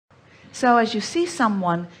So as you see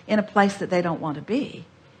someone in a place that they don't want to be,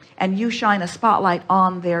 and you shine a spotlight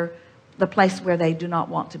on the place where they do not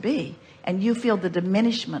want to be, and you feel the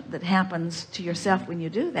diminishment that happens to yourself when you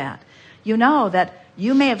do that, you know that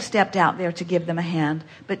you may have stepped out there to give them a hand,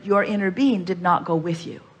 but your inner being did not go with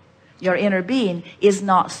you. Your inner being is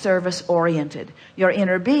not service oriented. Your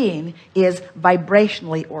inner being is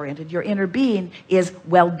vibrationally oriented. Your inner being is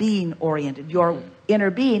well-being oriented. Your inner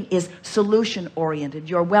being is solution oriented.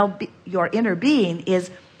 Your inner being is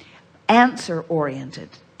answer oriented.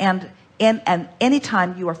 And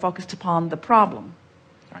anytime you are focused upon the problem,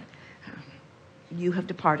 Right. you have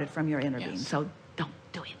departed from your inner Yes. being. So don't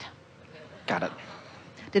do it. Got it.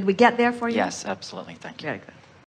 Did we get there for you? Yes, absolutely. Thank you. Very good.